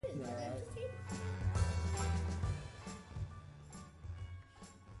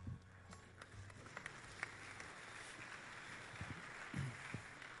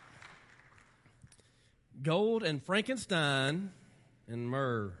Gold and Frankenstein and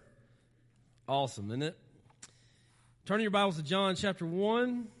myrrh. Awesome, isn't it? Turn your Bibles to John chapter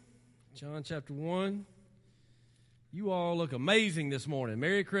 1. John chapter 1. You all look amazing this morning.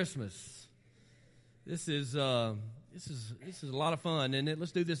 Merry Christmas. This is a lot of fun, isn't it?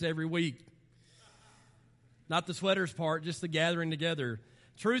 Let's do this every week. Not the sweaters part, just the gathering together.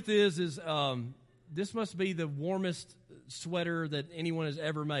 Truth is this must be the warmest sweater that anyone has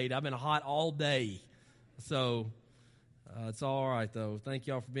ever made. I've been hot all day. So it's all right, though. Thank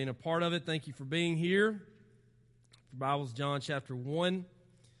you all for being a part of it. Thank you for being here. The Bible's John chapter 1.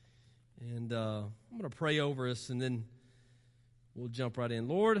 And I'm going to pray over us, and then we'll jump right in.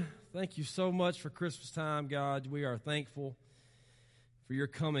 Lord, thank you so much for Christmas time, God. We are thankful for your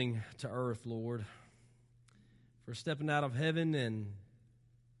coming to earth, Lord, for stepping out of heaven and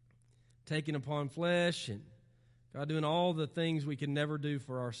taking upon flesh, and God, doing all the things we can never do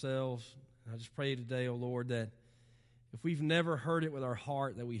for ourselves. I just pray today, oh Lord, that if we've never heard it with our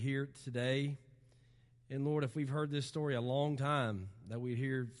heart, that we hear it today. And Lord, if we've heard this story a long time, that we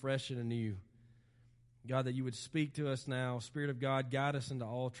hear fresh and anew. God, that you would speak to us now. Spirit of God, guide us into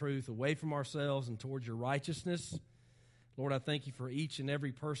all truth, away from ourselves and towards your righteousness. Lord, I thank you for each and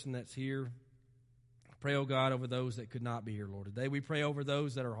every person that's here. I pray, oh God, over those that could not be here, Lord. Today we pray over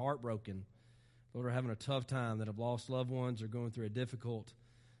those that are heartbroken, Lord, are having a tough time, that have lost loved ones, or going through a difficult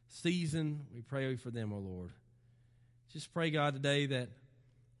season. We pray for them, oh Lord. Just pray, God, today that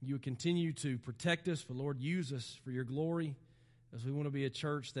you would continue to protect us, but Lord, use us for your glory, as we want to be a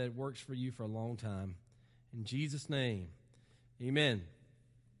church that works for you for a long time. In Jesus' name, amen.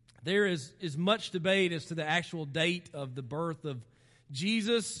 There is much debate as to the actual date of the birth of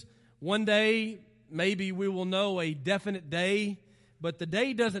Jesus. One day, maybe we will know a definite day, but the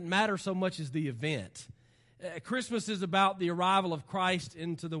day doesn't matter so much as the event. Christmas is about the arrival of Christ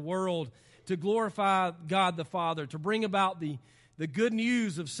into the world to glorify God the Father, to bring about the good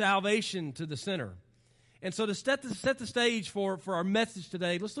news of salvation to the sinner. And so to set the stage for our message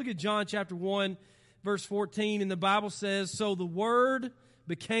today, let's look at John chapter 1, verse 14. And the Bible says, "So the Word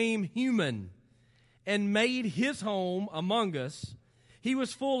became human and made his home among us. He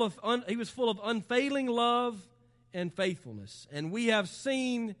was full of unfailing love and faithfulness. And we have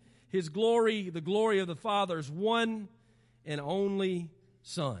seen his glory, the glory of the Father's one and only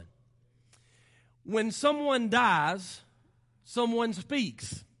Son." When someone dies, someone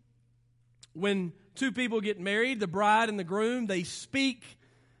speaks. When two people get married, the bride and the groom, they speak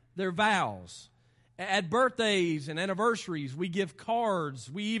their vows. At birthdays and anniversaries, we give cards.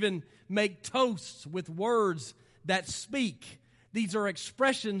 We even make toasts with words that speak. These are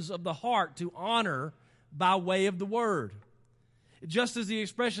expressions of the heart to honor by way of the Word. Just as the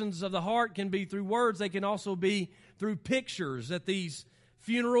expressions of the heart can be through words, they can also be through pictures. At these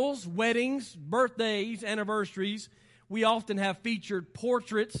funerals, weddings, birthdays, anniversaries, we often have featured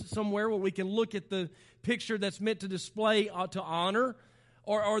portraits somewhere where we can look at the picture that's meant to display to honor.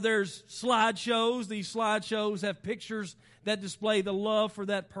 Or there's slideshows. These slideshows have pictures that display the love for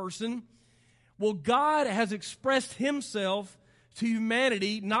that person. Well, God has expressed himself to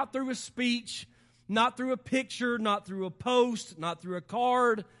humanity not through a speech, not through a picture, not through a post, not through a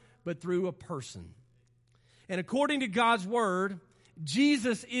card, but through a person. And according to God's Word,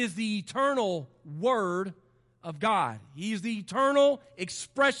 Jesus is the eternal Word of God. He is the eternal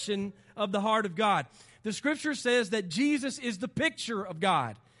expression of the heart of God. The Scripture says that Jesus is the picture of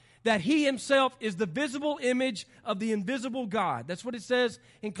God, that he himself is the visible image of the invisible God. That's what it says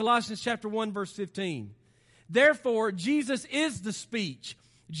in Colossians chapter 1, verse 15. Therefore, Jesus is the speech.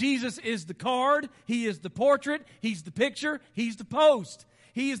 Jesus is the card. He is the portrait. He's the picture. He's the post.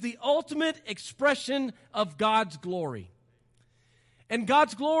 He is the ultimate expression of God's glory. And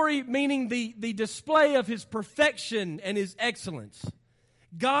God's glory meaning the display of his perfection and his excellence.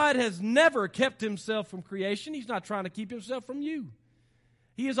 God has never kept himself from creation. He's not trying to keep himself from you.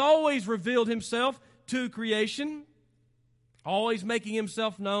 He has always revealed himself to creation, always making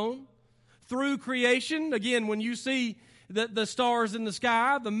himself known through creation. Again, when you see the stars in the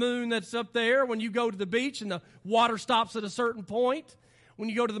sky, the moon that's up there, when you go to the beach and the water stops at a certain point, when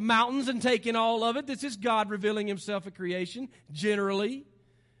you go to the mountains and take in all of it, this is God revealing himself at creation, generally.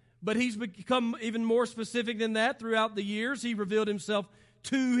 But he's become even more specific than that throughout the years. He revealed himself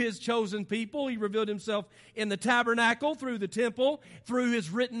to his chosen people. He revealed himself in the tabernacle, through the temple, through his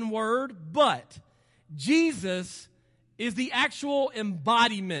written word. But Jesus is the actual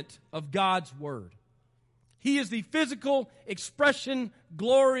embodiment of God's word. He is the physical expression,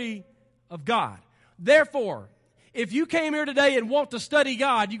 glory of God. Therefore, if you came here today and want to study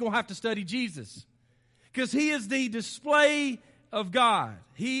God, you're going to have to study Jesus. Because he is the display of God.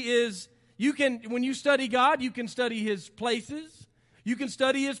 He is When you study God, you can study His places. You can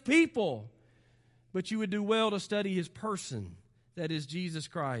study His people. But you would do well to study His person, that is Jesus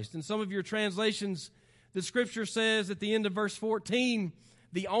Christ. In some of your translations, the Scripture says at the end of verse 14,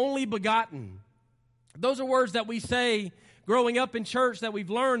 the only begotten. Those are words that we say growing up in church that we've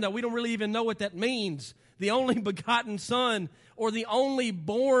learned that we don't really even know what that means. The only begotten Son or the only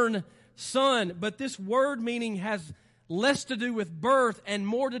born Son. But this word meaning has less to do with birth and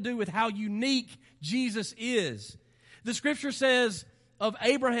more to do with how unique Jesus is. The Scripture says of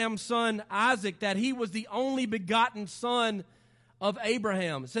Abraham's son Isaac that he was the only begotten son of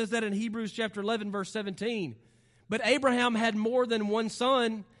Abraham. It says that in Hebrews chapter 11 verse 17. But Abraham had more than one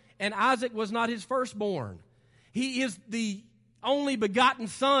son, and Isaac was not his firstborn. He is the only begotten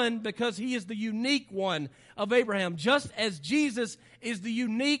son because he is the unique one of Abraham, just as Jesus is the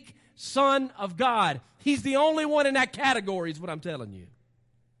unique Son of God. He's the only one in that category is what I'm telling you.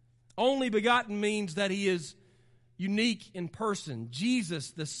 Only begotten means that he is unique in person.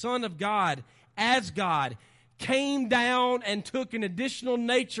 Jesus, the Son of God, as God, came down and took an additional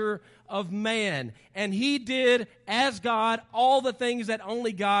nature of man. And he did, as God, all the things that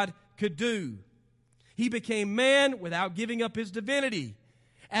only God could do. He became man without giving up his divinity.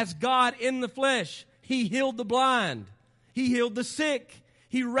 As God in the flesh, he healed the blind. He healed the sick.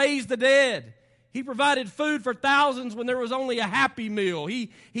 He raised the dead. He provided food for thousands when there was only a Happy Meal. He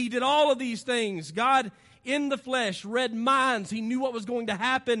did all of these things. God in the flesh read minds. He knew what was going to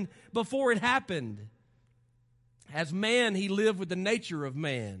happen before it happened. As man, he lived with the nature of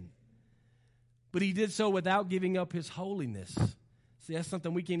man. But he did so without giving up his holiness. See, that's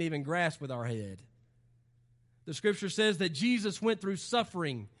something we can't even grasp with our head. The Scripture says that Jesus went through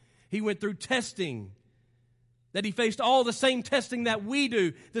suffering. He went through testing. That he faced all the same testing that we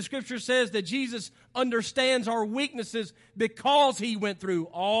do. The Scripture says that Jesus understands our weaknesses because he went through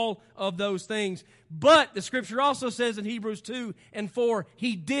all of those things. But the Scripture also says in Hebrews 2 and 4,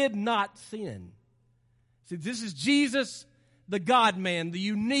 he did not sin. See, this is Jesus, the God-man, the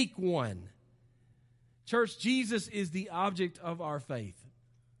unique one. Church, Jesus is the object of our faith.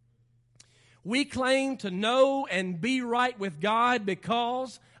 We claim to know and be right with God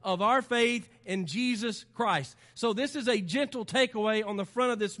because of our faith in Jesus Christ. So this is a gentle takeaway on the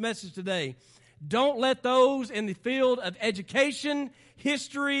front of this message today. Don't let those in the field of education,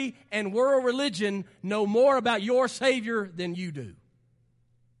 history, and world religion know more about your Savior than you do.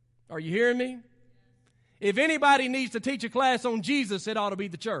 Are you hearing me? If anybody needs to teach a class on Jesus, it ought to be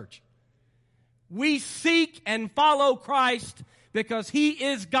the church. We seek and follow Christ because he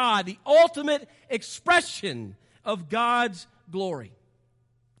is God, the ultimate expression of God's glory.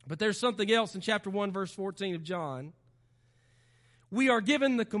 But there's something else in chapter 1, verse 14 of John. We are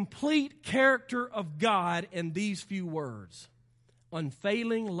given the complete character of God in these few words: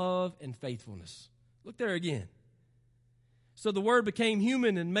 unfailing love and faithfulness. Look there again. So the Word became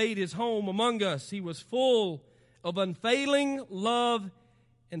human and made his home among us. He was full of unfailing love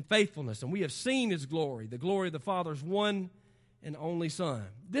and faithfulness. And we have seen his glory, the glory of the Father's one and only Son.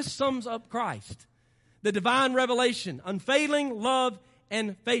 This sums up Christ, the divine revelation, unfailing love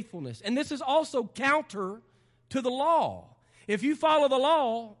and faithfulness. And this is also counter to the law. If you follow the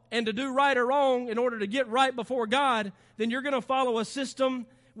law and to do right or wrong in order to get right before God, then you're going to follow a system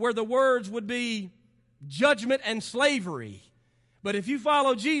where the words would be judgment and slavery. But if you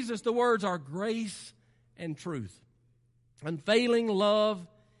follow Jesus, the words are grace and truth, unfailing love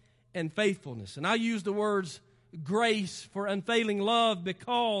and faithfulness. And I use the words grace for unfailing love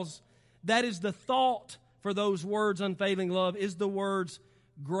because that is the thought for those words, unfailing love, is the words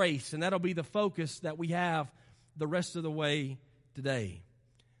grace. And that'll be the focus that we have the rest of the way today.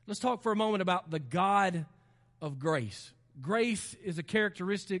 Let's talk for a moment about the God of grace. Grace is a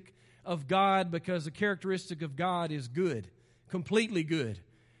characteristic of God because the characteristic of God is good, completely good.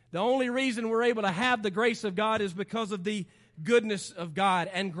 The only reason we're able to have the grace of God is because of the goodness of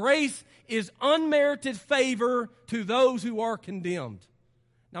God. And grace is unmerited favor to those who are condemned.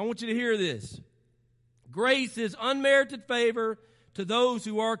 Now I want you to hear this. Grace is unmerited favor to those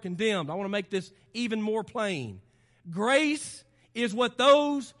who are condemned. I want to make this even more plain. Grace is what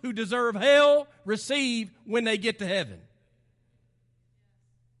those who deserve hell receive when they get to heaven.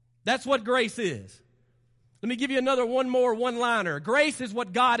 That's what grace is. Let me give you one more one-liner. Grace is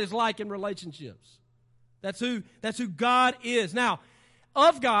what God is like in relationships. That's who God is. Now,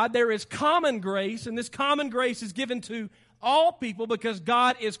 of God, there is common grace, and this common grace is given to all people because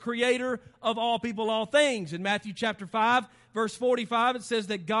God is creator of all people, all things. In Matthew chapter 5, verse 45, it says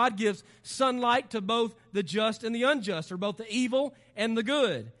that God gives sunlight to both the just and the unjust, or both the evil and the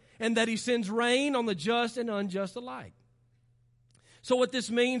good, and that he sends rain on the just and unjust alike. So what this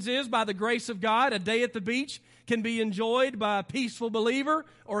means is, by the grace of God, a day at the beach can be enjoyed by a peaceful believer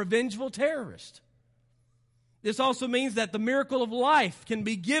or a vengeful terrorist. This also means that the miracle of life can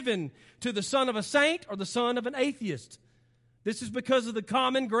be given to the son of a saint or the son of an atheist. This is because of the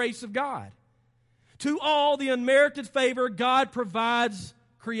common grace of God. To all the unmerited favor, God provides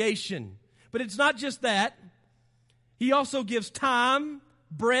creation. But it's not just that. He also gives time,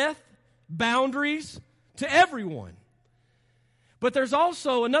 breath, boundaries to everyone. But there's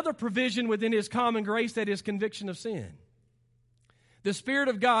also another provision within His common grace, that is conviction of sin. The Spirit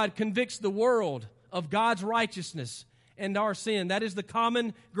of God convicts the world of God's righteousness and our sin. That is the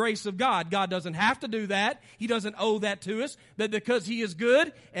common grace of God. God doesn't have to do that. He doesn't owe that to us. But because He is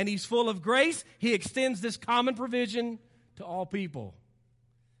good and He's full of grace, He extends this common provision to all people.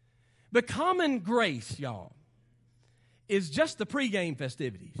 But common grace, y'all, is just the pregame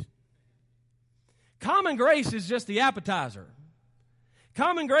festivities. Common grace is just the appetizer.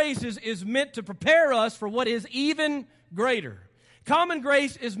 Common grace is meant to prepare us for what is even greater. Common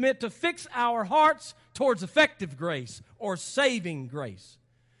grace is meant to fix our hearts towards effective grace or saving grace.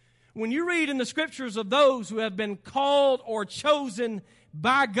 When you read in the Scriptures of those who have been called or chosen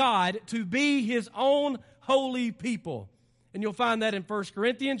by God to be His own holy people, and you'll find that in 1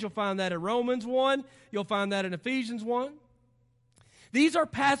 Corinthians, you'll find that in Romans 1, you'll find that in Ephesians 1. These are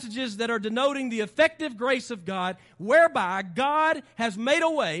passages that are denoting the effective grace of God, whereby God has made a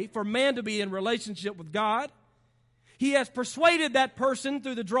way for man to be in relationship with God. He has persuaded that person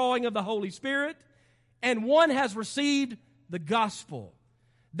through the drawing of the Holy Spirit, and one has received the gospel.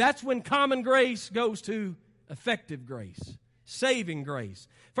 That's when common grace goes to effective grace, saving grace.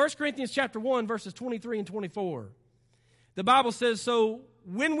 1 Corinthians chapter 1, verses 23 and 24. The Bible says, "So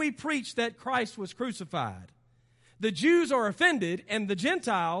when we preach that Christ was crucified, the Jews are offended, and the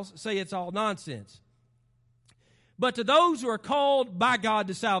Gentiles say it's all nonsense. But to those who are called by God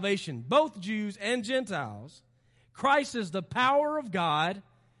to salvation, both Jews and Gentiles, Christ is the power of God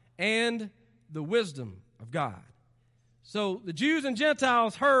and the wisdom of God." So the Jews and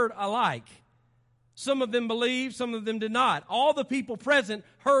Gentiles heard alike. Some of them believed, some of them did not. All the people present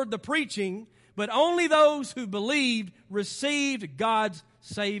heard the preaching, but only those who believed received God's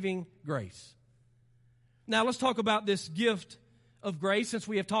saving grace. Now let's talk about this gift of grace, since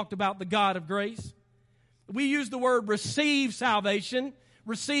we have talked about the God of grace. We use the word receive salvation,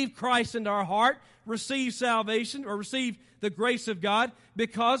 receive Christ into our heart, receive salvation, or receive the grace of God,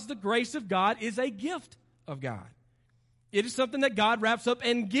 because the grace of God is a gift of God. It is something that God wraps up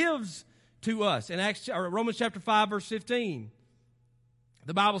and gives to us. In Romans chapter 5, verse 15,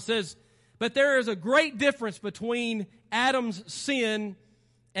 the Bible says, "But there is a great difference between Adam's sin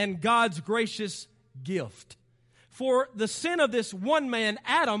and God's gracious gift. For the sin of this one man,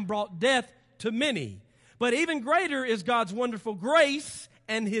 Adam, brought death to many. But even greater is God's wonderful grace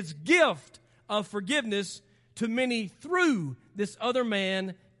and His gift of forgiveness to many through this other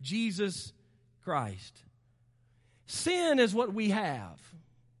man, Jesus Christ." Sin is what we have,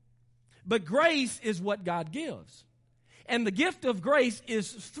 but grace is what God gives. And the gift of grace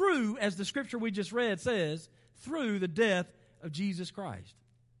is through, as the scripture we just read says, through the death of Jesus Christ.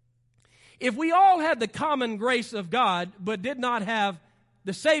 If we all had the common grace of God, but did not have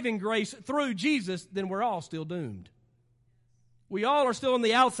the saving grace through Jesus, then we're all still doomed. We all are still on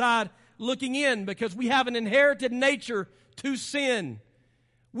the outside looking in, because we have an inherited nature to sin.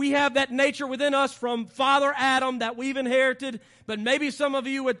 We have that nature within us from Father Adam that we've inherited. But maybe some of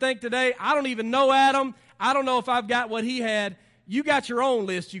you would think today, I don't even know Adam. I don't know if I've got what he had. You got your own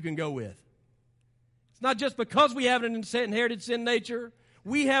list you can go with. It's not just because we have an inherited sin nature.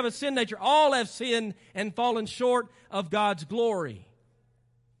 We have a sin nature. All have sinned and fallen short of God's glory.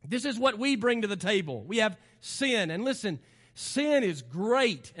 This is what we bring to the table. We have sin. And listen, sin is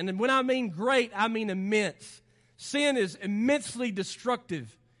great. And when I mean great, I mean immense. Sin is immensely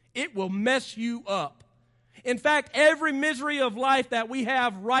destructive. It will mess you up. In fact, every misery of life that we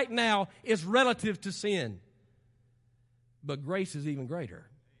have right now is relative to sin. But grace is even greater.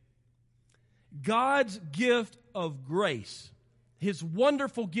 God's gift of grace, His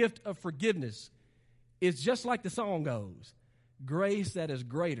wonderful gift of forgiveness, is just like the song goes, grace that is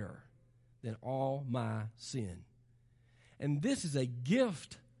greater than all my sin. And this is a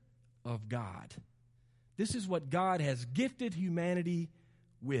gift of God. This is what God has gifted humanity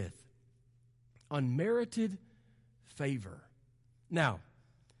with. Unmerited favor. Now,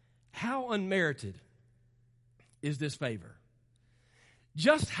 how unmerited is this favor?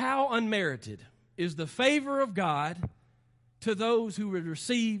 Just how unmerited is the favor of God to those who would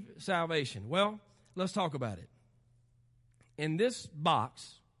receive salvation? Well, let's talk about it. In this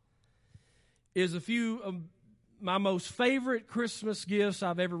box is a few my most favorite Christmas gifts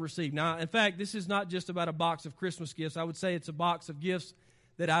I've ever received. Now, in fact, this is not just about a box of Christmas gifts. I would say it's a box of gifts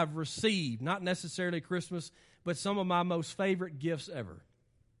that I've received, not necessarily Christmas, but some of my most favorite gifts ever.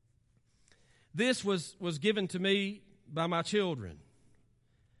 This was given to me by my children.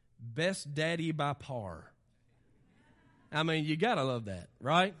 Best daddy by par. I mean, you got to love that,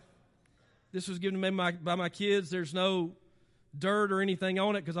 right? This was given to me by my kids. There's no dirt or anything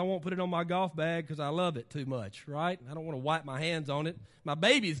on it because I won't put it on my golf bag because I love it too much, right? I don't want to wipe my hands on it. My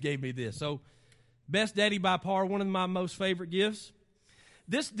babies gave me this. So, best daddy by par, one of my most favorite gifts.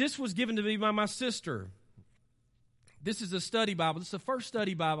 This was given to me by my sister. This is a study Bible. This is the first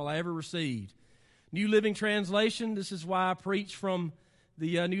study Bible I ever received. New Living Translation. This is why I preach from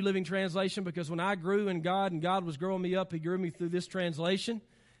the New Living Translation, because when I grew in God and God was growing me up, He grew me through this translation.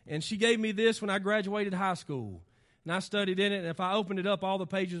 And she gave me this when I graduated high school. And I studied in it, and if I opened it up, all the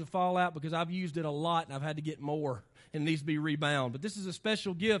pages would fall out because I've used it a lot and I've had to get more and it needs to be rebound. But this is a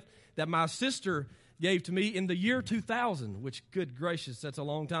special gift that my sister gave to me in the year 2000, which, good gracious, that's a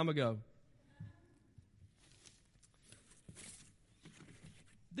long time ago.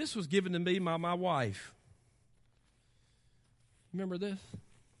 This was given to me by my wife. Remember this?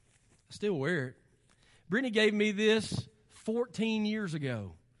 I still wear it. Brittany gave me this 14 years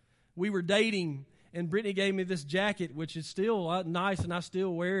ago. We were dating, and Brittany gave me this jacket, which is still nice, and I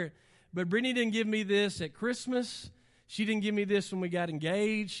still wear it. But Brittany didn't give me this at Christmas. She didn't give me this when we got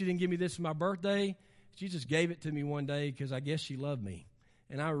engaged. She didn't give me this for my birthday. She just gave it to me one day because I guess she loved me.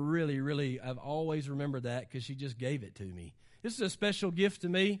 And I I've always remembered that because she just gave it to me. This is a special gift to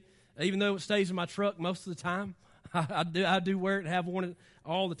me, even though it stays in my truck most of the time. I do wear it and have worn it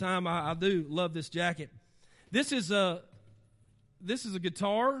all the time. I do love this jacket. This is a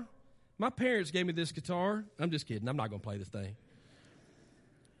guitar. My parents gave me this guitar. I'm just kidding. I'm not going to play this thing.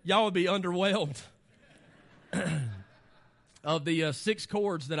 Y'all would be underwhelmed of the 6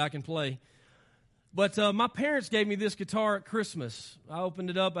 chords that I can play. But my parents gave me this guitar at Christmas. I opened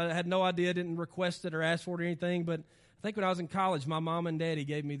it up. I had no idea. Didn't request it or ask for it or anything. But I think when I was in college, my mom and daddy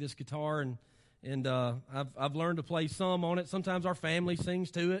gave me this guitar, and I've learned to play some on it. Sometimes our family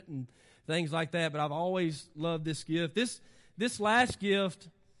sings to it and things like that. But I've always loved this gift. This last gift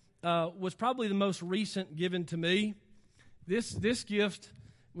was probably the most recent given to me. This gift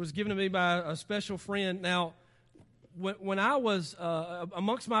was given to me by a special friend. Now, when I was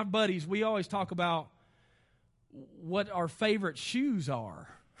amongst my buddies, we always talk about what our favorite shoes are,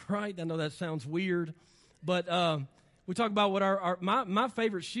 right? I know that sounds weird, but we talk about what my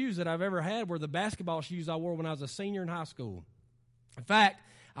favorite shoes that I've ever had were the basketball shoes I wore when I was a senior in high school. In fact,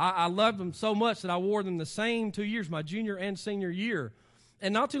 I loved them so much that I wore them the same 2 years, my junior and senior year.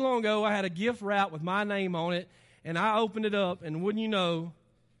 And not too long ago, I had a gift wrap with my name on it, and I opened it up, and wouldn't you know,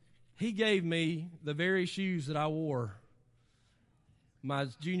 he gave me the very shoes that I wore my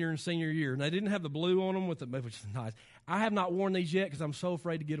junior and senior year. And they didn't have the blue on them, which is nice. I have not worn these yet because I'm so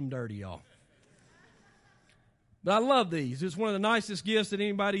afraid to get them dirty, y'all. But I love these. It's one of the nicest gifts that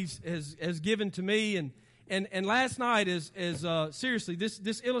anybody has given to me. And last night is seriously,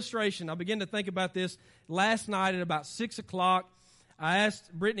 this illustration, I began to think about this last night at about 6 o'clock. I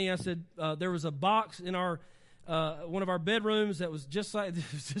asked Brittany, I said, there was a box in our one of our bedrooms that was just like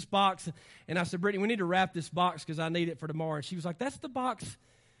this box. And I said, Brittany, we need to wrap this box because I need it for tomorrow. And she was like, that's the box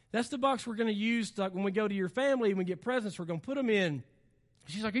we're going to use like when we go to your family and we get presents, we're going to put them in.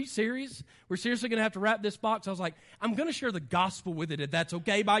 She's like, are you serious? We're seriously going to have to wrap this box? I was like, I'm going to share the gospel with it if that's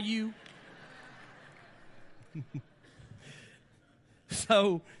okay by you.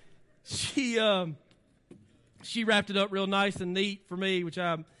 So she wrapped it up real nice and neat for me, which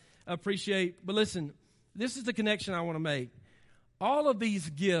I appreciate. But listen, this is the connection I want to make. All of these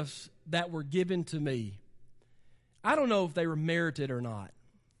gifts that were given to me, I don't know if they were merited or not.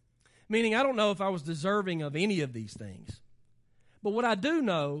 Meaning, I don't know if I was deserving of any of these things. But what I do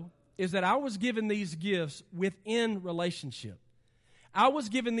know is that I was given these gifts within relationship. I was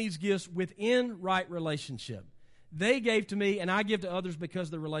given these gifts within right relationship. They gave to me, and I give to others because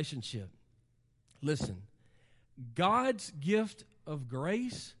of the relationship. Listen, God's gift of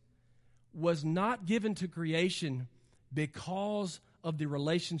grace was not given to creation because of the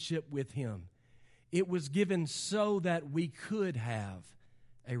relationship with Him. It was given so that we could have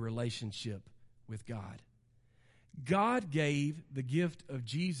a relationship with God. God gave the gift of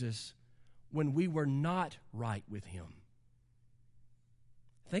Jesus when we were not right with Him.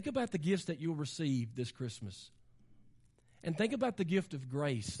 Think about the gifts that you'll receive this Christmas. And think about the gift of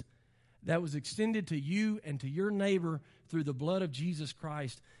grace that was extended to you and to your neighbor through the blood of Jesus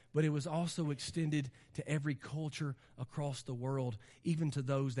Christ, but it was also extended to every culture across the world, even to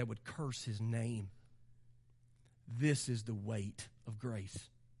those that would curse His name. This is the weight of grace.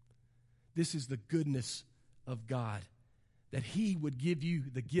 This is the goodness of God, that He would give you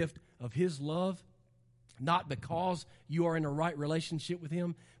the gift of His love, not because you are in a right relationship with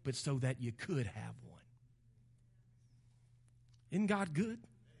Him, but so that you could have one. Isn't God good?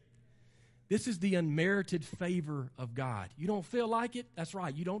 This is the unmerited favor of God. You don't feel like it? That's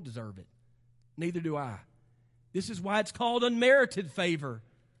right, you don't deserve it. Neither do I. This is why it's called unmerited favor.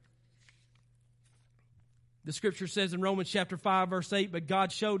 The Scripture says in Romans chapter 5, verse 8, but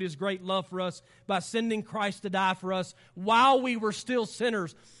God showed His great love for us by sending Christ to die for us while we were still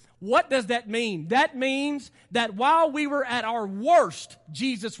sinners. What does that mean? That means that while we were at our worst,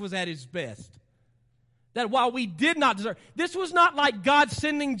 Jesus was at His best. That while we did not deserve, this was not like God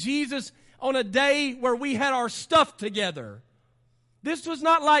sending Jesus on a day where we had our stuff together. This was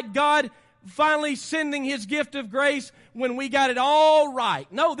not like God finally sending His gift of grace when we got it all right.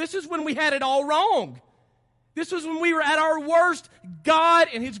 No, this is when we had it all wrong. This was when we were at our worst. God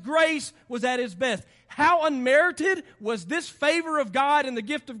and His grace was at His best. How unmerited was this favor of God and the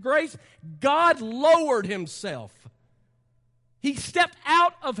gift of grace? God lowered Himself. He stepped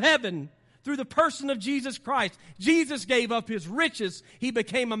out of heaven through the person of Jesus Christ. Jesus gave up His riches. He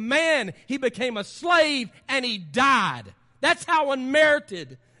became a man. He became a slave, and He died. That's how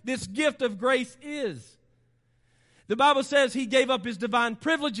unmerited this gift of grace is. The Bible says He gave up His divine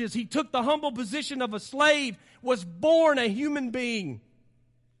privileges. He took the humble position of a slave, was born a human being.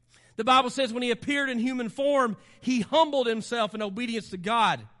 The Bible says when He appeared in human form, He humbled Himself in obedience to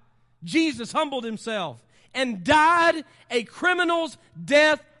God. Jesus humbled Himself and died a criminal's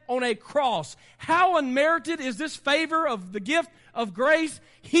death on a cross. How unmerited is this favor of the gift of grace?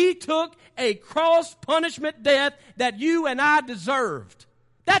 He took a cross punishment death that you and I deserved.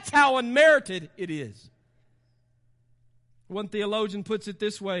 That's how unmerited it is. One theologian puts it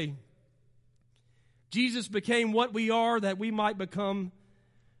this way: Jesus became what we are that we might become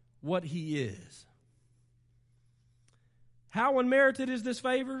what He is. How unmerited is this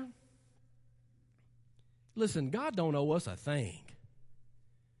favor? Listen, God don't owe us a thing.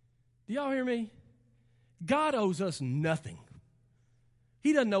 Do y'all hear me? God owes us nothing.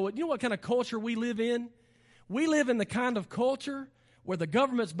 He doesn't know it. You know what kind of culture we live in? We live in the kind of culture where the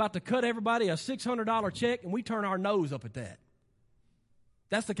government's about to cut everybody a $600 check and we turn our nose up at that.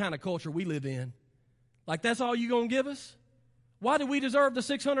 That's the kind of culture we live in. Like, that's all you going to give us? Why do we deserve the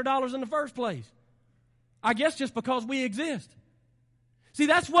 $600 in the first place? I guess just because we exist. See,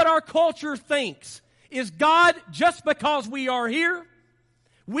 that's what our culture thinks. Is God, just because we are here,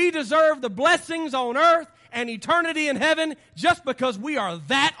 we deserve the blessings on earth and eternity in heaven just because we are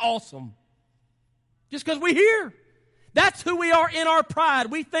that awesome. Just because we're here. That's who we are in our pride.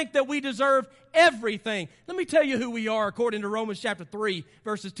 We think that we deserve everything. Let me tell you who we are according to Romans chapter 3,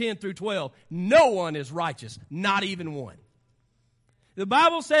 verses 10 through 12. No one is righteous, not even one. The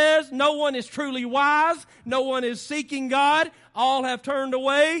Bible says no one is truly wise. No one is seeking God. All have turned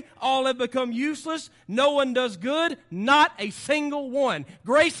away. All have become useless. No one does good. Not a single one.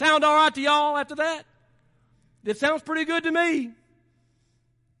 Grace sound all right to y'all after that? It sounds pretty good to me.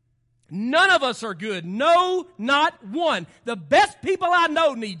 None of us are good. No, not one. The best people I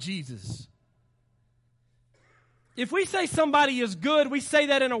know need Jesus. If we say somebody is good, we say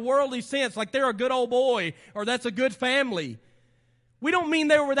that in a worldly sense, like they're a good old boy or that's a good family. We don't mean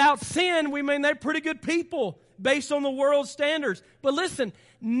they're without sin. We mean they're pretty good people based on the world's standards. But listen,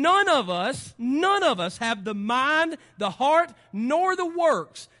 none of us have the mind, the heart, nor the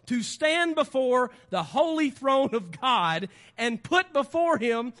works to stand before the holy throne of God and put before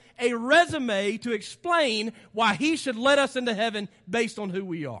Him a resume to explain why He should let us into heaven based on who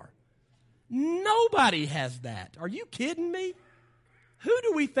we are. Nobody has that. Are you kidding me? Who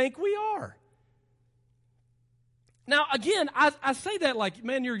do we think we are? Now, again, I say that like,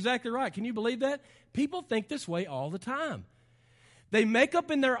 man, you're exactly right. Can you believe that? People think this way all the time. They make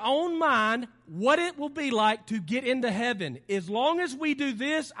up in their own mind what it will be like to get into heaven. As long as we do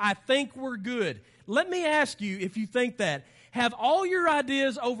this, I think we're good. Let me ask you, if you think that, have all your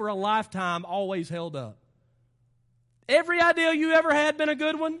ideas over a lifetime always held up? Every idea you ever had been a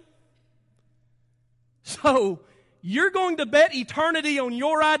good one? So, you're going to bet eternity on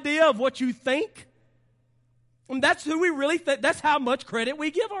your idea of what you think? And that's who we really think. That's how much credit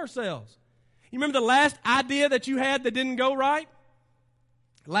we give ourselves. You remember the last idea that you had that didn't go right?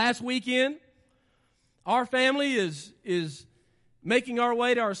 Last weekend, our family is making our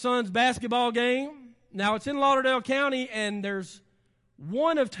way to our son's basketball game. Now, it's in Lauderdale County, and there's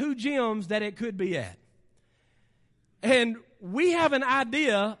one of two gyms that it could be at. And we have an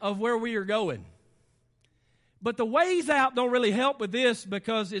idea of where we are going. But the ways out don't really help with this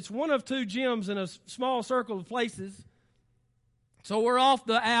because it's one of two gyms in a small circle of places. So we're off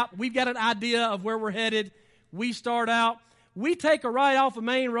the app. We've got an idea of where we're headed. We start out. We take a right off a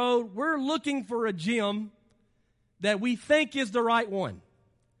main road. We're looking for a gym that we think is the right one.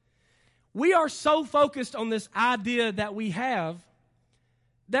 We are so focused on this idea that we have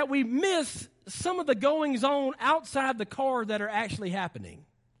that we miss some of the goings on outside the car that are actually happening.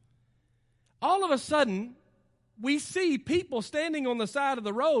 All of a sudden, we see people standing on the side of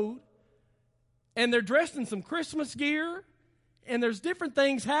the road, and they're dressed in some Christmas gear, and there's different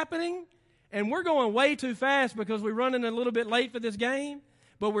things happening, and we're going way too fast because we're running a little bit late for this game,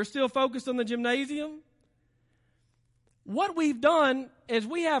 but we're still focused on the gymnasium. What we've done is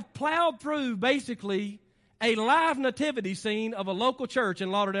we have plowed through basically a live nativity scene of a local church in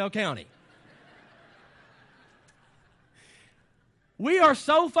Lauderdale County. We are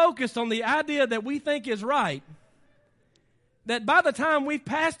so focused on the idea that we think is right that by the time we've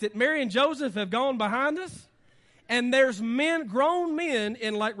passed it, Mary and Joseph have gone behind us, and there's grown men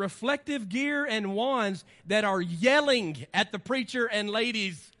in like reflective gear and wands that are yelling at the preacher and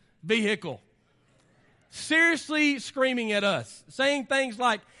lady's vehicle. Seriously screaming at us, saying things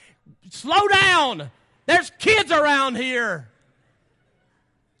like, "Slow down! There's kids around here."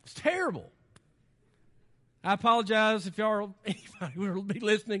 It's terrible. I apologize if anybody will be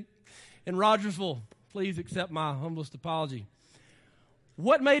listening in Rogersville. Please accept my humblest apology.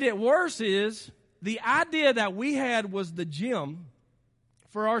 What made it worse is the idea that we had was the gym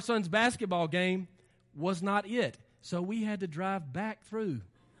for our son's basketball game was not it. So we had to drive back through.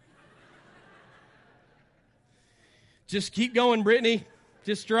 Just keep going, Brittany.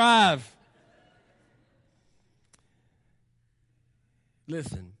 Just drive.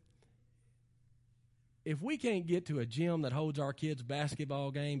 Listen, if we can't get to a gym that holds our kids'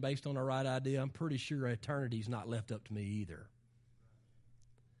 basketball game based on the right idea, I'm pretty sure eternity's not left up to me either.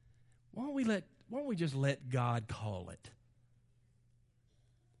 Why don't we just let God call it?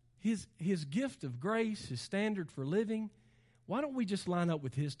 His gift of grace, His standard for living, why don't we just line up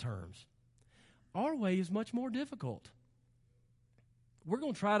with His terms? Our way is much more difficult. We're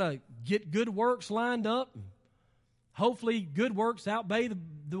going to try to get good works lined up. Hopefully good works outweigh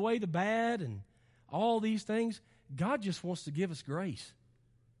the way the bad and all these things. God just wants to give us grace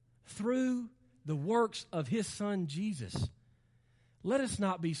through the works of His Son, Jesus. Let us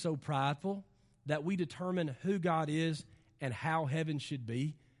not be so prideful that we determine who God is and how heaven should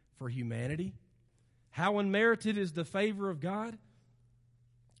be for humanity. How unmerited is the favor of God?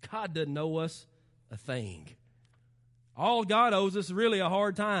 God doesn't owe us a thing. All God owes us is really a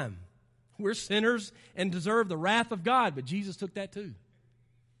hard time. We're sinners and deserve the wrath of God, but Jesus took that too.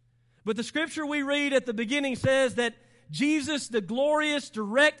 But the scripture we read at the beginning says that Jesus, the glorious,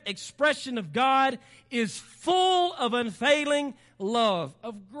 direct expression of God, is full of unfailing love,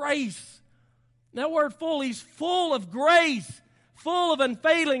 of grace. That word full, He's full of grace, full of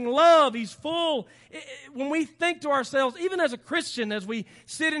unfailing love. He's full. When we think to ourselves, even as a Christian, as we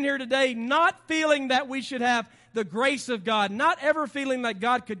sit in here today, not feeling that we should have the grace of God, not ever feeling that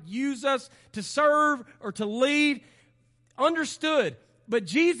God could use us to serve or to lead, understood. But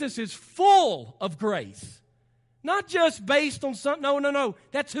Jesus is full of grace. Not just based on something, no.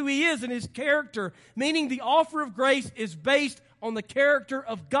 That's who He is and His character. Meaning the offer of grace is based on the character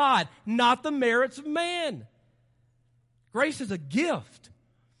of God, not the merits of man. Grace is a gift.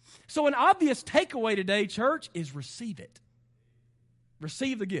 So an obvious takeaway today, church, is receive it.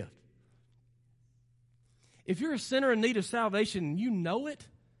 Receive the gift. If you're a sinner in need of salvation and you know it,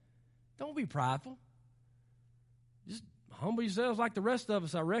 don't be prideful. Just humble yourselves like the rest of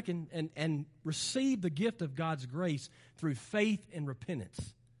us, I reckon, and receive the gift of God's grace through faith and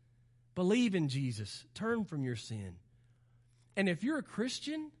repentance. Believe in Jesus. Turn from your sin. And if you're a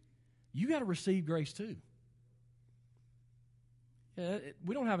Christian, you got to receive grace too.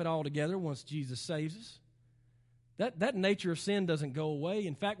 We don't have it all together once Jesus saves us. That nature of sin doesn't go away.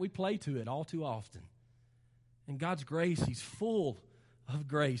 In fact, we play to it all too often. And God's grace, He's full of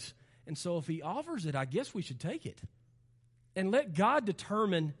grace. And so if He offers it, I guess we should take it. And let God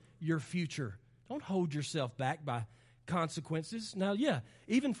determine your future. Don't hold yourself back by consequences. Now,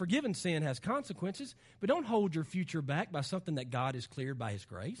 even forgiven sin has consequences, but don't hold your future back by something that God has cleared by His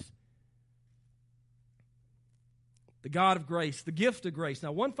grace. The God of grace, the gift of grace.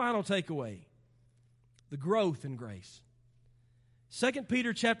 Now, one final takeaway, the growth in grace. 2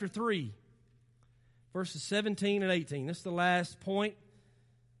 Peter chapter 3, verses 17 and 18. This is the last point,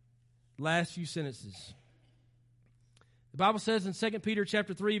 last few sentences. The Bible says in 2 Peter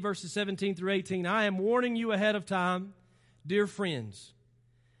chapter 3, verses 17 through 18, I am warning you ahead of time, dear friends.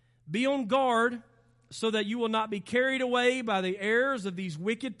 Be on guard so that you will not be carried away by the errors of these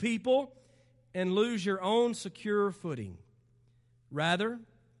wicked people and lose your own secure footing. Rather,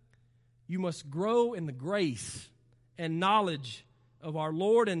 you must grow in the grace and knowledge of our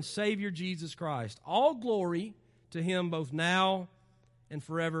Lord and Savior Jesus Christ. All glory to Him both now and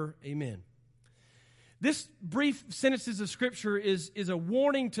forever. Amen. This brief sentences of Scripture is a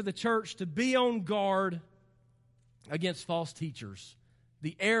warning to the church to be on guard against false teachers.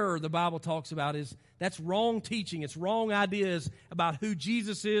 The error the Bible talks about is that's wrong teaching. It's wrong ideas about who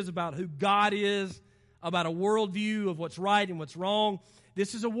Jesus is, about who God is, about a worldview of what's right and what's wrong.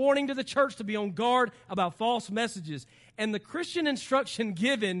 This is a warning to the church to be on guard about false messages. And the Christian instruction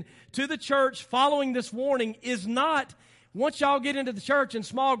given to the church following this warning is not, once y'all get into the church in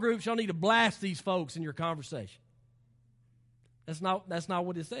small groups, y'all need to blast these folks in your conversation. That's not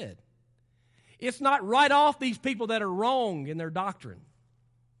what it said. It's not write off these people that are wrong in their doctrine.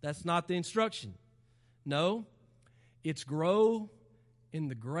 That's not the instruction. No, it's grow in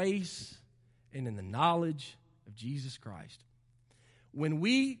the grace and in the knowledge of Jesus Christ. When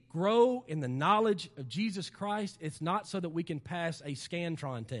we grow in the knowledge of Jesus Christ, it's not so that we can pass a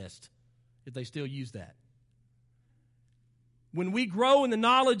Scantron test, if they still use that. When we grow in the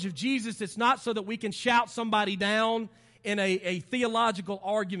knowledge of Jesus, it's not so that we can shout somebody down in a theological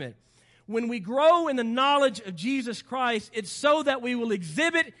argument. When we grow in the knowledge of Jesus Christ, it's so that we will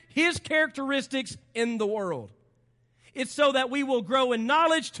exhibit His characteristics in the world. It's so that we will grow in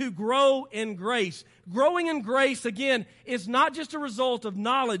knowledge to grow in grace. Growing in grace, again, is not just a result of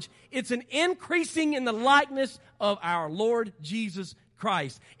knowledge. It's an increasing in the likeness of our Lord Jesus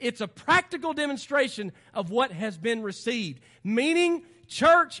Christ. It's a practical demonstration of what has been received. Meaning,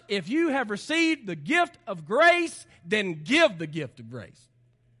 church, if you have received the gift of grace, then give the gift of grace.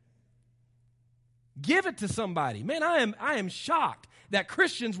 Give it to somebody. Man, I am shocked that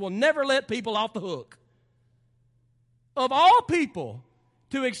Christians will never let people off the hook. Of all people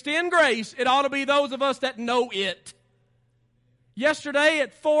to extend grace, it ought to be those of us that know it. Yesterday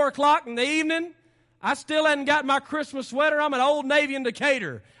at 4 o'clock in the evening, I still hadn't got my Christmas sweater. I'm at Old Navy in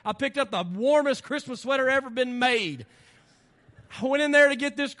Decatur. I picked up the warmest Christmas sweater ever been made. I went in there to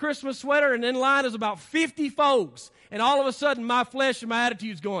get this Christmas sweater, and in line is about 50 folks. And all of a sudden, my flesh and my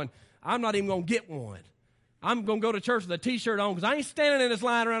attitude's going, I'm not even going to get one. I'm going to go to church with a T-shirt on because I ain't standing in this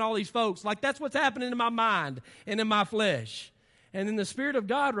line around all these folks. Like, that's what's happening in my mind and in my flesh. And then the Spirit of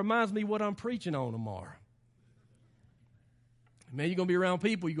God reminds me what I'm preaching on tomorrow. Man, you're going to be around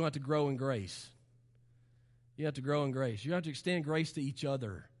people, you're going to have to grow in grace. You have to grow in grace. You have to extend grace to each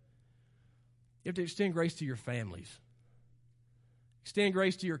other. You have to extend grace to your families. Extend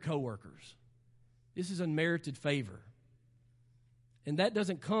grace to your coworkers. This is unmerited favor. And that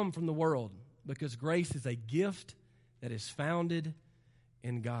doesn't come from the world, because grace is a gift that is founded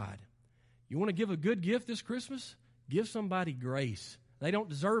in God. You want to give a good gift this Christmas? Give somebody grace. They don't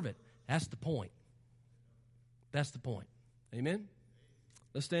deserve it. That's the point. That's the point. Amen?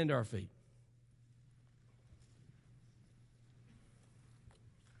 Let's stand to our feet.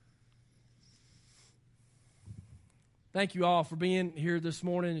 Thank you all for being here this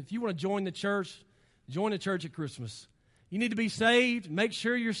morning. If you want to join the church at Christmas. You need to be saved. Make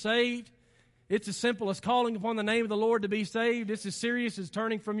sure you're saved. It's as simple as calling upon the name of the Lord to be saved. It's as serious as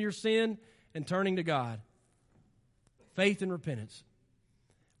turning from your sin and turning to God. Faith and repentance.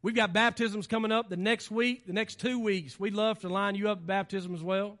 We've got baptisms coming up the next week, the next 2 weeks. We'd love to line you up with baptism as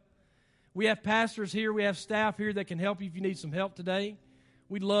well. We have pastors here. We have staff here that can help you if you need some help today.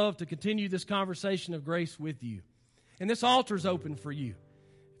 We'd love to continue this conversation of grace with you. And this altar is open for you.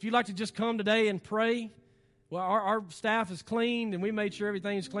 If you'd like to just come today and pray, well, our staff is cleaned, and we made sure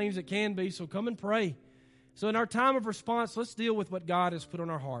everything is clean as it can be, so come and pray. So in our time of response, let's deal with what God has put on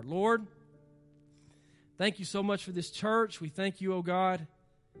our heart. Lord, thank you so much for this church. We thank you, oh God,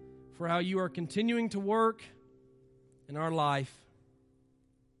 for how you are continuing to work in our life.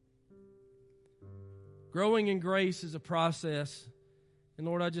 Growing in grace is a process, and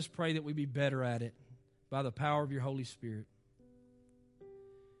Lord, I just pray that we be better at it by the power of your Holy Spirit.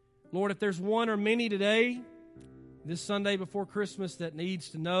 Lord, if there's one or many today, this Sunday before Christmas, that needs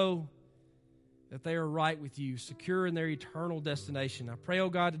to know that they are right with you, secure in their eternal destination, I pray, oh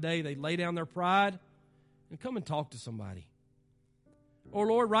God, today they lay down their pride and come and talk to somebody. Or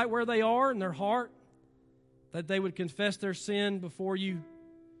Lord, right where they are in their heart, that they would confess their sin before you,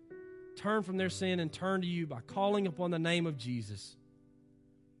 turn from their sin and turn to you by calling upon the name of Jesus.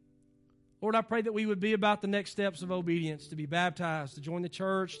 Lord, I pray that we would be about the next steps of obedience, to be baptized, to join the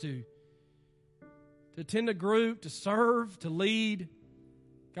church, to attend a group, to serve, to lead.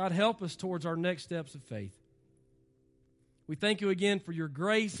 God, help us towards our next steps of faith. We thank you again for your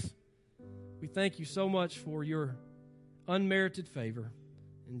grace. We thank you so much for your unmerited favor.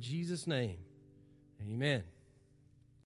 In Jesus' name, amen.